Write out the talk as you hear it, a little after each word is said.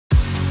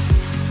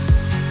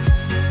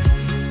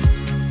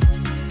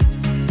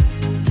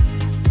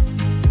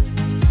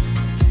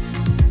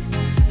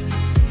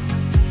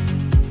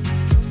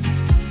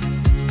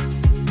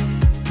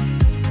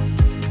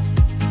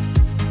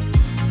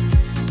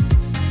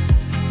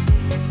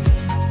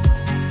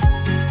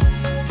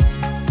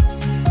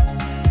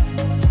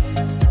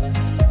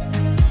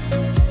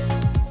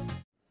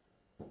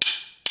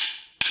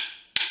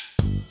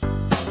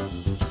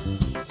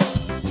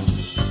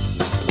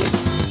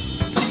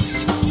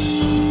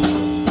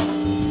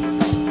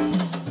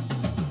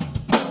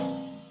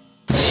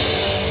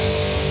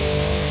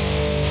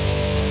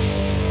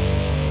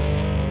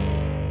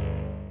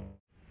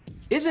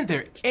Isn't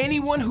there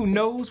anyone who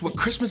knows what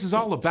Christmas is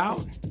all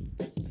about?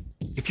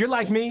 If you're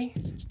like me,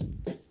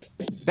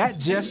 that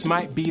just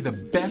might be the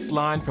best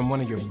line from one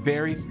of your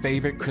very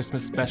favorite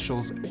Christmas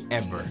specials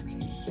ever.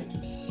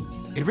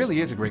 It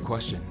really is a great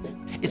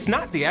question. It's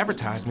not the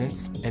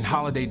advertisements and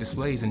holiday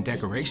displays and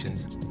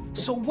decorations.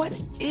 So what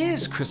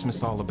is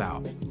Christmas all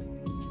about?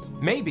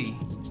 Maybe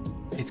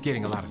it's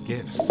getting a lot of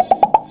gifts.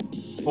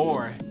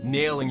 Or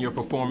nailing your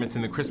performance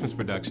in the Christmas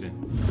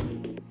production.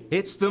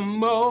 It's the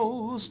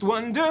most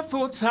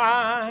wonderful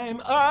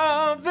time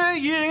of the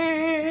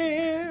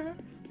year.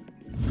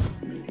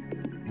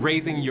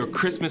 Raising your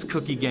Christmas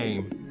cookie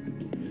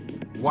game.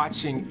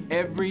 Watching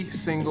every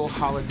single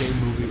holiday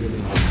movie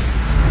release.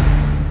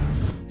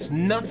 There's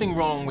nothing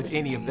wrong with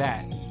any of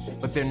that,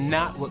 but they're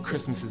not what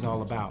Christmas is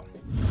all about.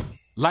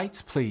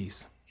 Lights,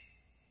 please.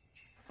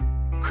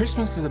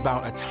 Christmas is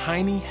about a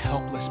tiny,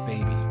 helpless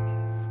baby,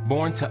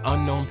 born to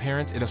unknown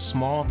parents in a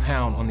small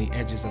town on the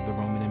edges of the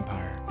Roman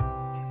Empire.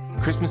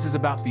 Christmas is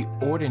about the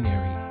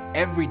ordinary,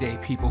 everyday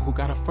people who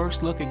got a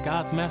first look at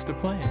God's master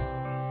plan.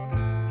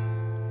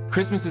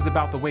 Christmas is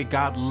about the way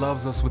God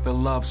loves us with a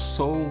love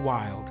so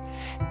wild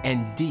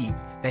and deep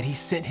that He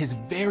sent His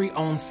very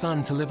own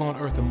Son to live on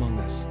earth among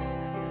us.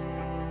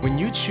 When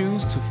you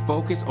choose to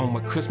focus on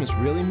what Christmas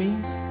really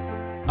means,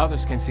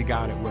 others can see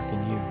God at work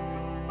in you.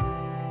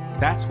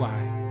 That's why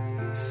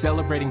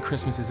celebrating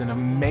Christmas is an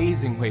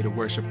amazing way to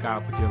worship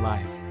God with your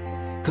life.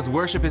 Because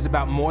worship is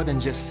about more than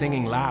just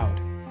singing loud.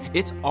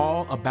 It's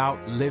all about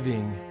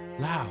living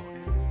loud.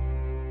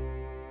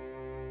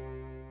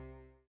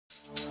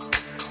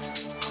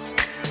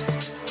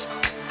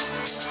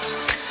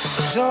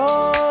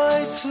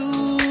 Joy to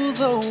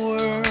the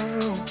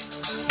world,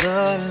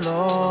 the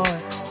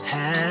Lord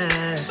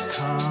has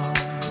come.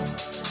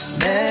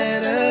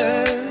 Let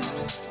earth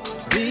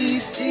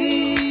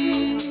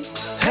receive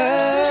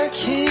her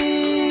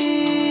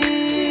King.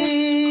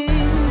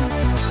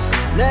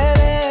 Let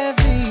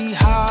every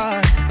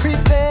heart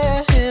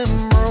prepare Him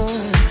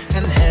room,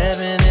 and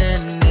heaven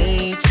and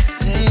nature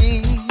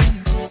sing,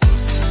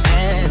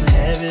 and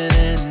heaven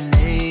and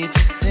nature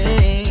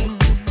sing,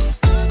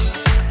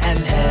 and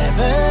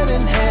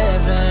heaven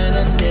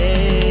and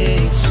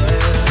nature.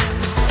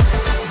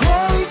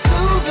 Glory to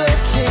the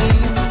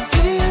King,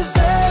 He is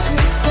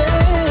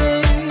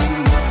everything.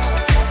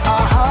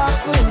 Our hearts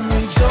will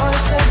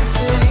rejoice and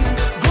sing.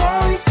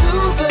 Glory to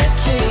the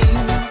King,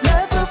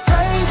 let the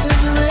praises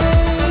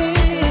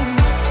ring.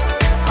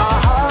 Our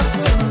hearts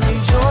will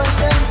rejoice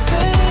and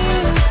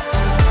sing.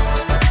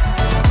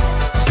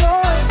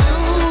 Joy to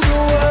the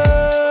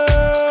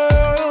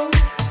world.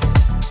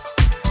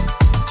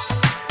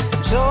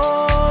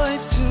 Joy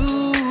to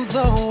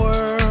the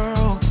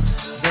world,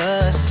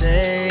 the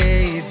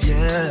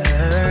Savior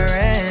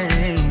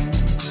reigns.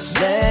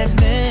 Let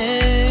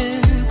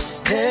men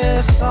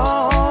their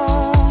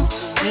songs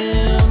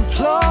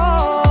employ,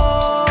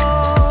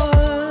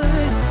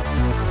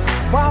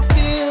 while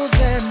fields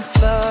and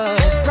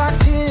floods,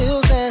 rocks,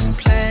 hills and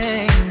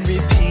plain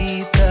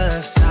repeat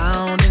the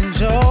sound and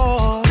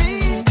joy.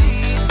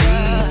 Repeat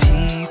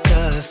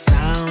the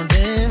sound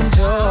and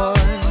joy.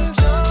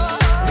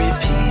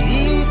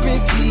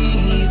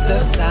 Repeat the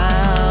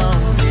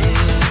sounding.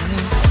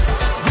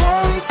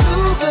 Glory to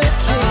the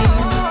King,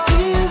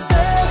 He is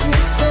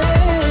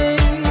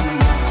everything.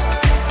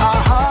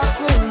 Our hearts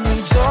will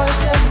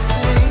rejoice and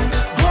sing.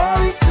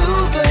 Glory to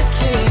the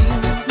King,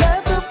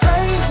 let the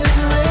praises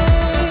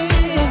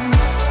ring.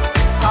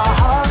 Our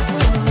hearts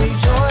will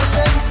rejoice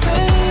and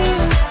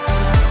sing.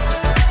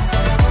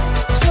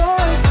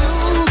 Joy to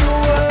the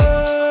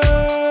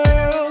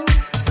world.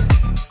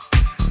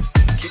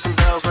 Keep them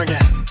bells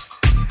ringing.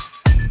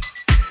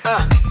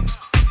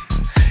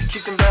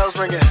 Keep them bells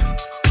ringing.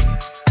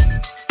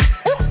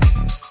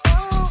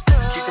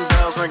 Keep them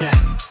bells ringing.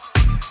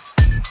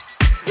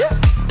 Yeah.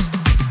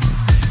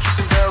 Keep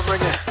them bells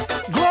ringing.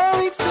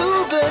 Glory to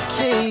the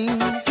King,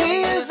 He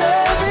is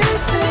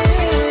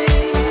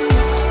everything.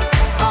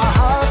 Our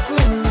hearts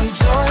will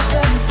rejoice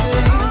and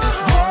sing.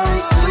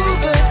 Glory to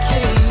the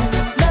King,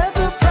 let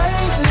the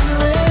praises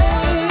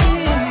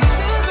ring.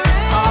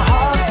 Our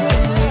hearts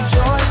will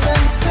rejoice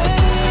and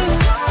sing.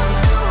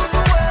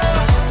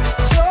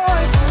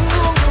 Joy to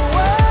the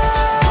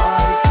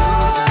world.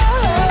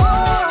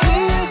 He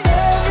is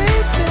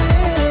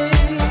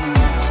everything.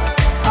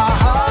 Our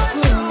hearts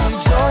will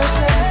rejoice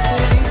and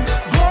sing.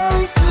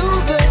 Glory to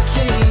the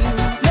King,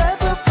 let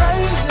the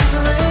praises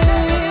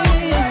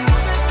ring.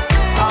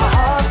 Our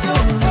hearts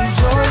will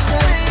rejoice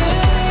and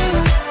sing.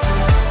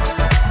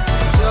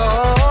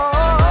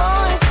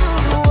 Joy to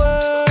the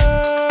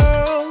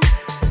world.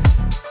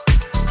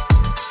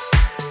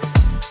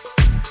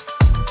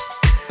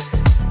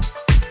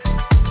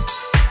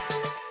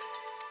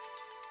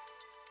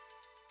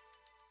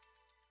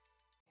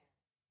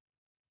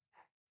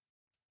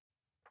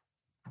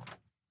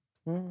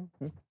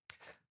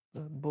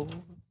 The boys.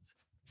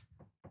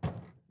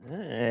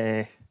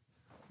 Hey,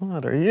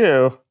 what are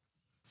you?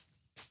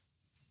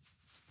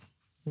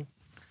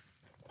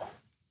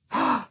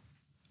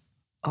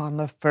 On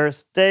the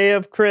first day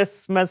of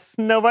Christmas,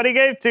 nobody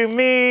gave to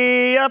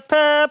me a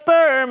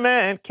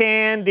peppermint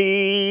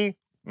candy.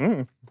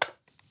 Let's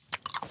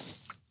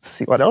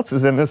see what else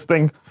is in this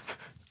thing.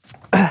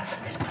 All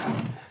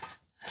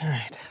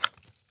right.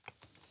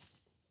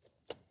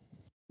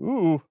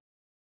 Ooh.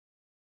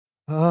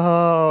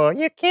 Oh,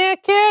 you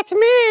can't catch me.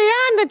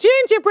 I'm the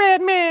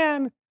gingerbread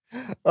man.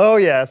 Oh,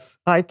 yes,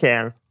 I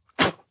can.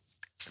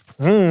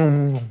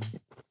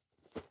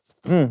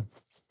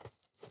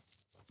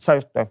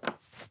 Tasty.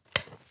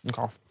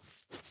 Okay.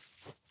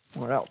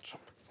 What else?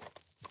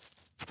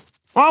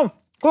 Oh,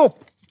 cool.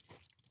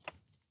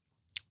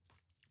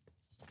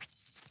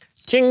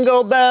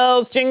 Jingle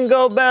bells,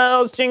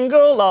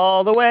 jingle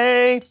all the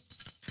way.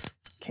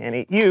 Can't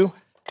eat you.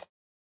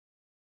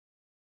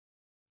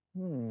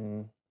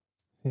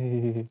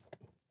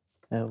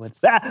 Oh, what's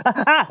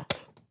that?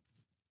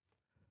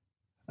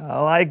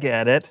 Oh, I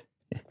get it.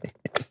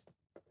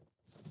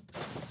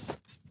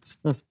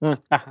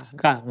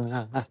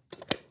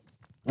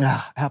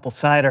 Apple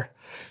cider.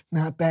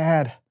 Not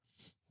bad.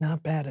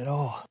 Not bad at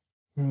all.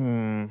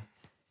 I'm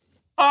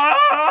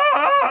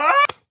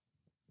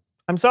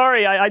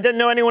sorry, I didn't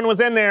know anyone was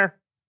in there.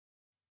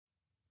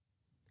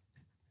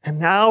 And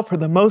now for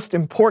the most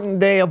important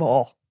day of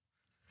all.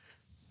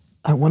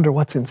 I wonder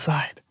what's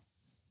inside.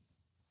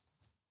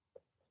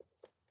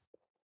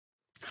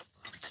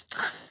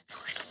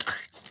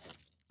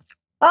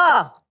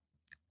 Oh,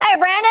 hey,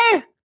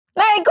 Brandon!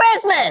 Merry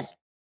Christmas!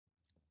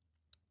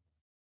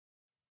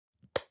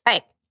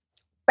 Hey,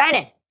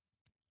 Brandon,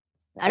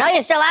 I know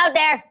you're still out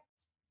there.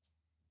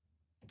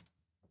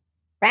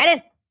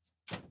 Brandon?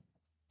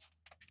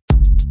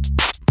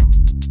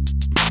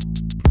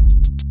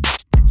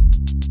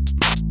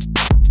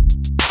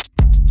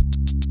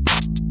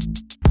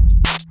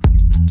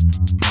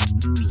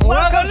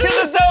 Welcome to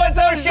the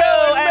So-and-So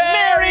Show, and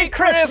Merry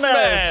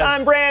Christmas!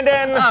 I'm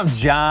Brandon. I'm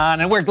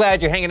John, and we're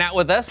glad you're hanging out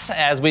with us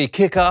as we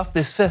kick off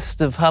this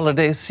festive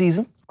holiday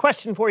season.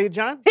 Question for you,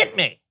 John. Hit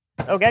me!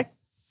 Okay.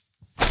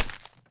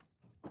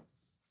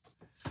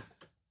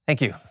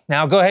 Thank you.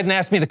 Now go ahead and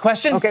ask me the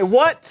question. Okay,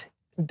 what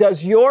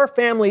does your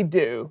family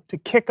do to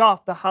kick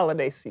off the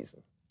holiday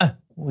season?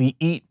 We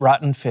eat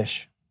rotten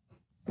fish.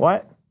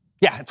 What?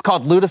 Yeah, it's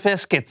called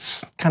lutefisk.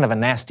 It's kind of a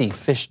nasty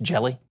fish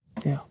jelly.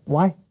 Yeah,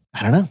 why?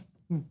 I don't know.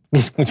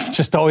 We've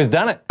just always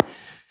done it.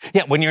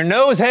 Yeah, when your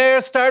nose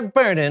hairs start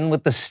burning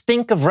with the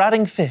stink of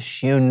rotting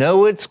fish, you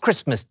know it's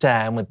Christmas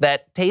time with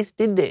that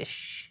tasty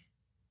dish.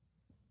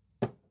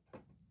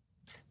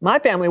 My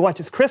family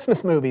watches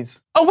Christmas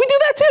movies. Oh, we do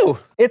that too.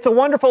 It's a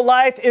Wonderful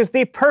Life is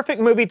the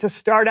perfect movie to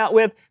start out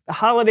with. The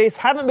holidays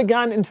haven't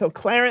begun until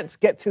Clarence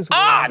gets his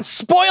wings.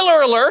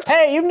 Spoiler alert!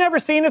 Hey, you've never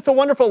seen It's a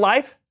Wonderful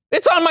Life?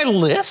 It's on my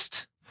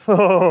list.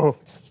 Oh.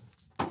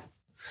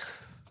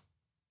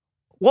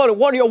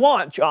 What do you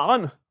want,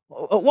 John?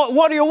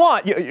 What do you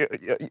want? You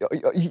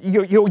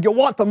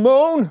want the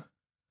moon?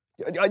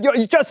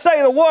 You just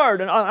say the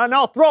word, and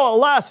I'll throw a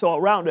lasso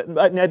around it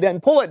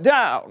and pull it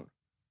down.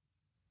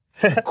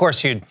 Of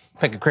course, you'd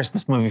pick a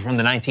Christmas movie from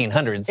the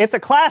 1900s. It's a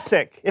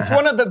classic. It's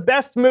one of the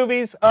best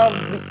movies of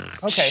the...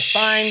 Okay,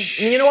 fine.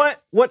 You know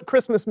what? What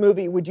Christmas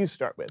movie would you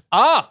start with?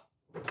 The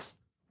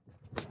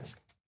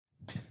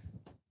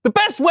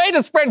best way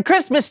to spread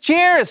Christmas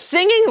cheer is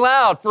singing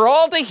loud for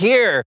all to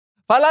hear.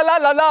 Fa la la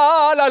la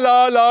la la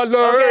la la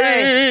la.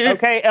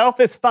 Okay, Elf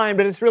is fine,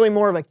 but it's really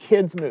more of a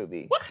kid's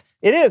movie. What?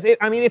 It is.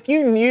 I mean, if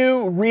you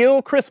knew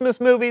real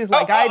Christmas movies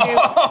like I do,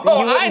 then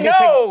you wouldn't I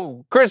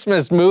know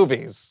Christmas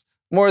movies.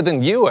 More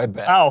than you, I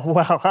bet. Oh,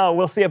 well,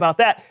 we'll see about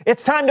that.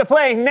 It's time to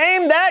play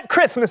Name That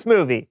Christmas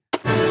Movie.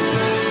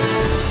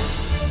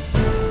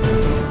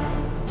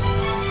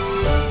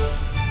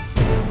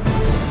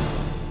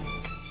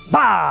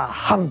 Bah,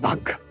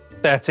 humbug.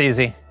 That's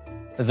easy.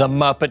 The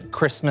Muppet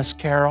Christmas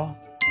Carol.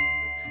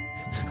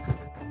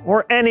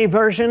 Or any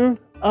version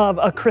of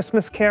A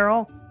Christmas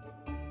Carol.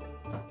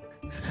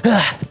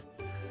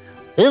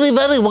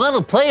 Anybody want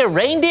to play a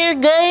reindeer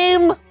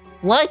game?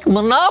 Like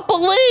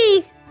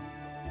Monopoly?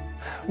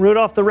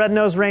 Rudolph the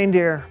Red-Nosed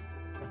Reindeer.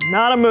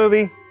 Not a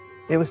movie.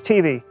 It was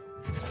TV.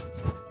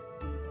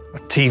 A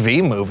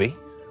TV movie?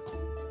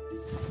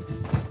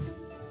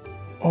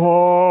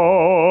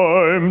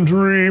 I'm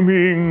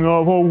dreaming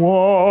of a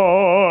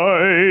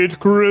white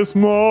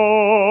Christmas.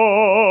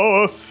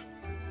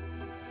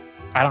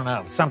 I don't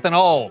know. Something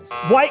old.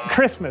 White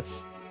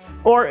Christmas.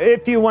 Or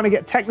if you want to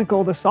get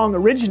technical, the song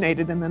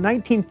originated in the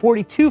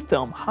 1942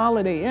 film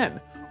Holiday Inn.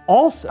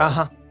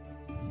 Also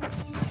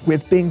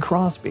with Bing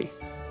Crosby.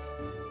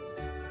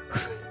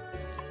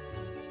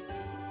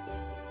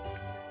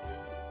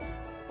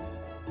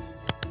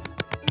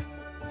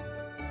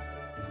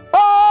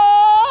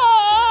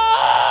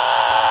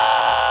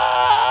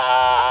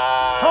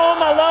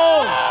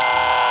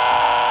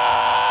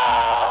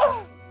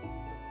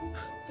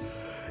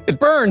 It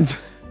burns.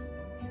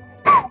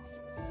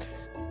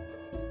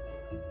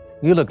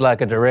 You look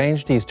like a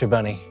deranged Easter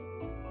bunny.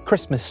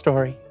 Christmas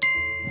Story.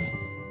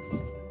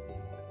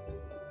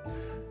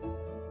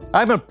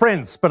 I'm a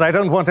prince, but I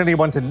don't want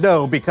anyone to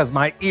know because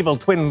my evil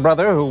twin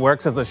brother, who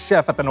works as a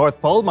chef at the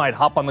North Pole, might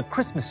hop on the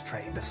Christmas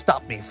train to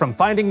stop me from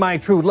finding my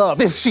true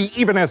love, if she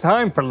even has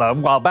time for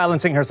love, while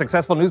balancing her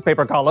successful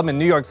newspaper column in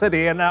New York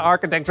City and an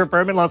architecture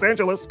firm in Los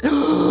Angeles.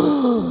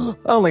 I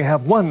only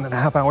have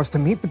 1.5 hours to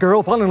meet the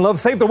girl, fall in love,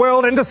 save the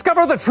world, and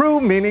discover the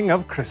true meaning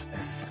of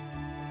Christmas.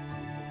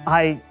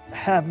 I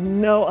have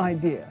no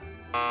idea.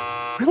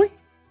 Really?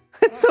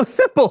 It's so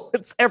simple.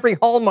 It's every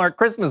Hallmark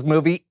Christmas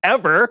movie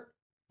ever.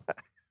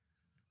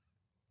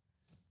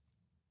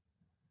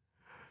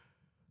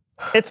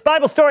 It's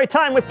Bible story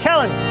time with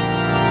Kellen.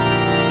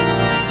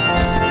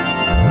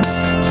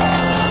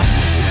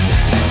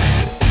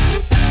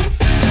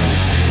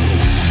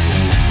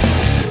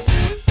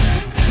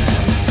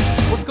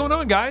 What's going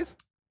on, guys?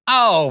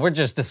 Oh, we're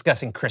just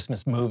discussing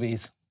Christmas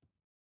movies.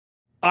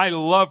 I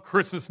love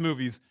Christmas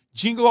movies.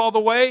 Jingle All the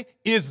Way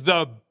is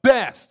the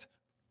best.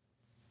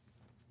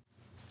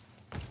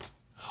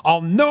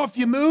 I'll know if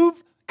you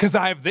move because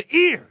I have the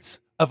ears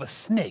of a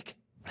snake.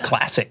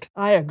 Classic.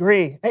 I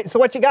agree. Hey, so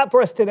what you got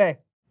for us today?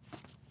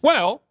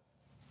 Well,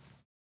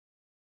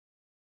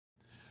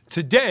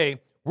 today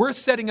we're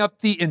setting up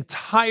the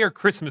entire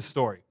Christmas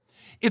story.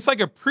 It's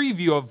like a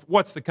preview of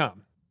what's to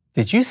come.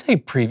 Did you say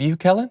preview,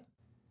 Kellen?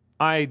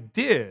 I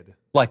did.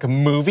 Like a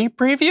movie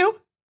preview?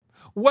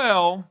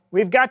 Well,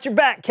 We've got your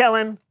back,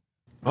 Kellen.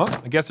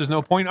 I guess there's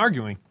no point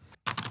arguing.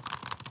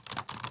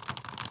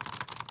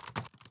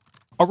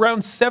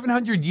 Around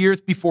 700 years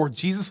before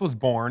Jesus was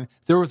born,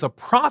 there was a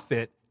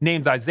prophet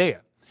named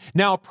Isaiah.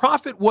 Now, a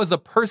prophet was a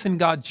person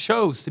God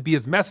chose to be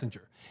his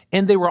messenger,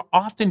 and they were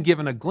often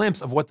given a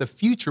glimpse of what the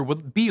future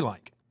would be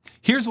like.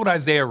 Here's what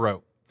Isaiah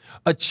wrote.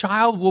 A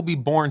child will be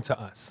born to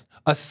us.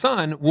 A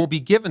son will be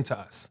given to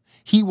us.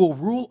 He will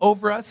rule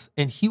over us,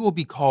 and he will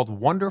be called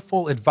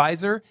Wonderful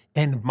Advisor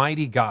and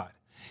Mighty God.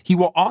 He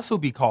will also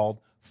be called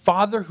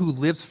Father who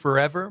lives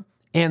forever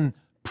and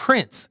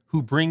Prince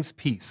who brings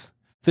peace.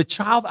 The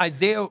child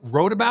Isaiah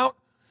wrote about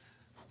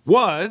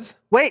was...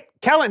 Wait,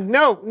 Kellen,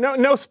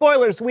 no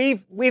spoilers.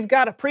 We've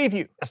got a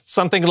preview.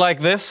 Something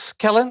like this,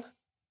 Kellen?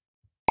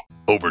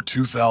 Over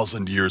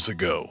 2,000 years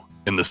ago,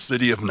 in the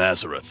city of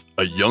Nazareth,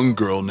 a young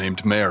girl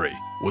named Mary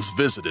was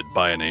visited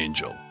by an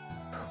angel.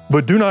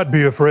 But do not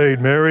be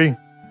afraid, Mary.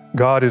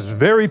 God is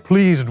very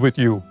pleased with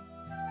you.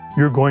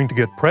 You're going to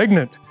get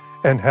pregnant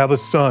and have a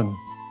son.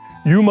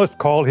 You must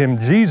call him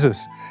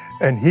Jesus,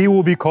 and he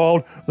will be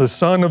called the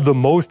Son of the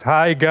Most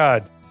High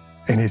God,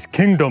 and his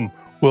kingdom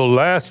will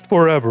last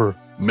forever.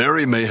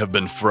 Mary may have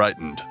been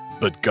frightened,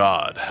 but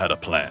God had a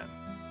plan.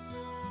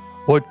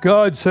 What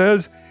God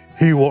says,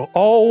 he will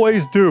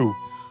always do.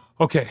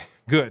 Okay,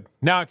 good.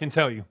 Now I can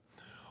tell you.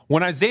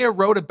 When Isaiah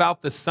wrote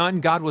about the son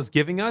God was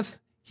giving us,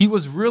 he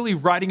was really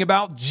writing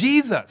about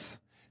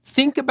Jesus.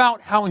 Think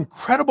about how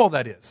incredible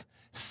that is.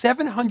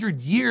 700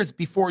 years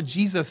before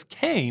Jesus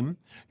came,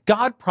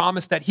 God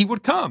promised that he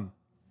would come.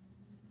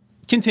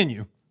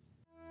 Continue.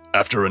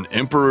 After an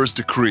emperor's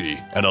decree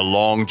and a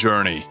long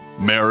journey,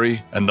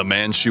 Mary and the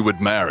man she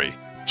would marry,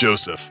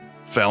 Joseph,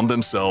 found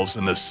themselves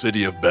in the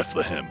city of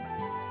Bethlehem.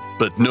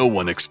 But no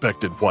one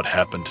expected what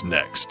happened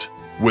next.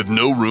 With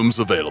no rooms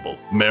available,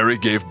 Mary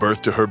gave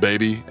birth to her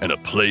baby in a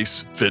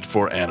place fit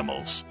for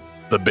animals.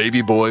 The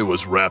baby boy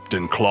was wrapped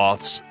in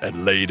cloths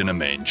and laid in a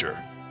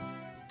manger.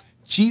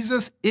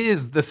 Jesus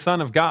is the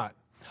Son of God.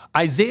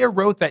 Isaiah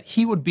wrote that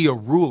he would be a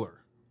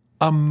ruler,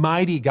 a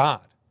mighty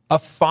God, a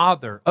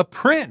father, a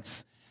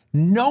prince.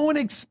 No one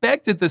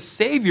expected the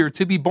Savior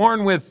to be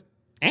born with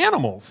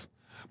animals.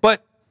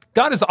 But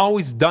God has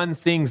always done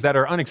things that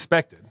are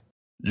unexpected.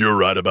 You're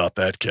right about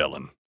that,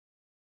 Kellen.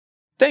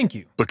 Thank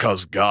you.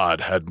 Because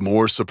God had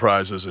more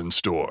surprises in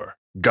store.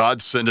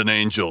 God sent an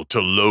angel to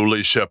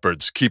lowly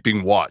shepherds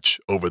keeping watch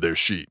over their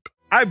sheep.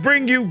 I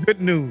bring you good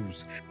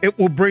news. It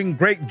will bring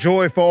great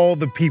joy for all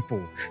the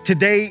people.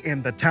 Today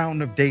in the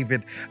town of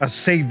David, a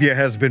Savior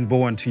has been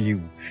born to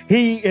you.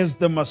 He is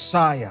the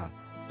Messiah,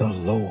 the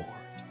Lord.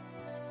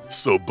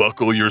 So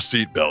buckle your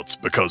seatbelts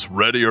because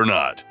ready or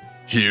not,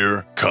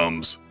 here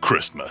comes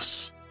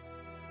Christmas.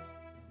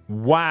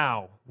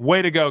 Wow.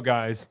 Way to go,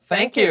 guys.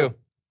 Thank you.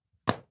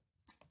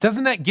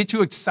 Doesn't that get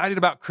you excited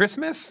about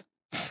Christmas?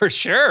 For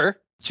sure.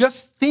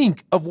 Just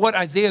think of what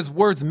Isaiah's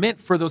words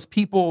meant for those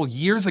people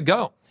years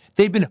ago.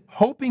 They'd been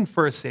hoping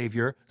for a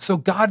Savior, so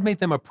God made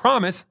them a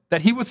promise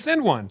that he would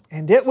send one.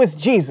 And it was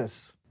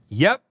Jesus.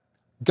 Yep,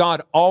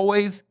 God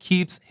always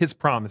keeps his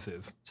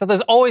promises. So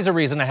there's always a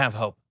reason to have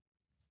hope.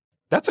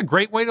 That's a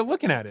great way to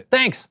looking at it.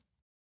 Thanks.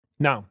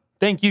 Now,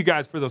 thank you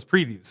guys for those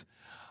previews.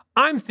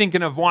 I'm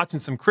thinking of watching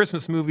some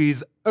Christmas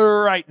movies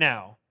right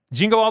now.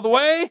 Jingle all the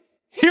way,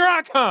 here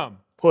I come.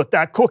 Put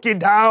that cookie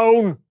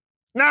down.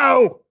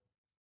 Now.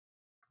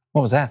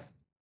 What was that?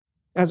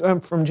 As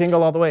from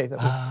Jingle All the Way. That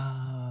was...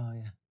 Oh,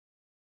 yeah.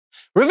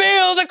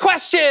 Reveal the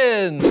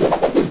question!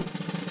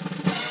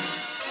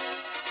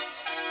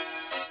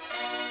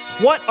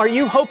 What are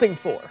you hoping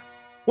for?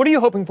 What are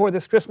you hoping for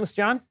this Christmas,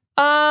 John?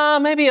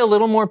 Maybe a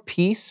little more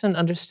peace and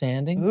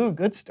understanding. Ooh,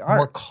 good start.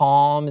 More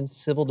calm and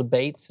civil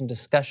debates and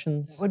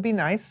discussions. Would be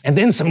nice. And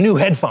then some new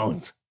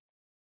headphones.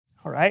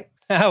 All right.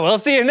 We'll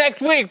see you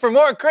next week for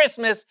more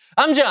Christmas.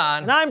 I'm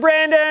John. And I'm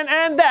Brandon,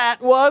 and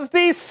that was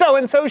the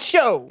So-and-So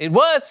Show. It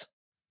was.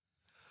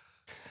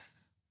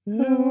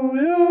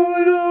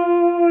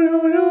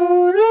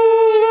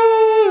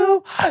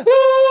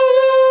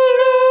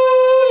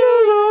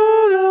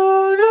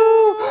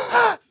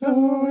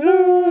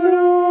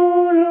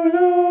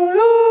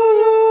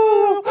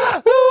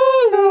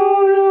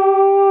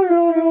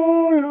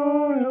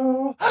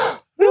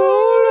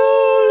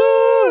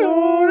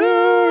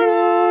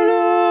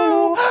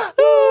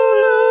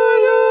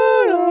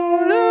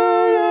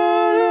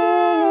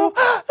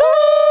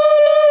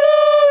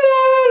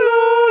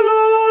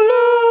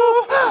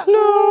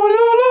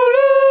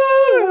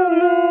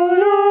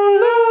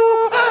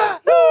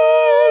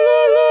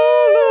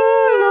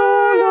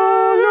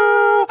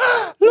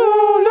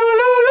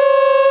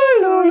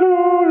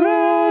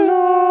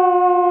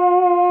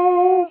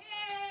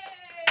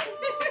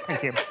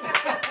 Thank you.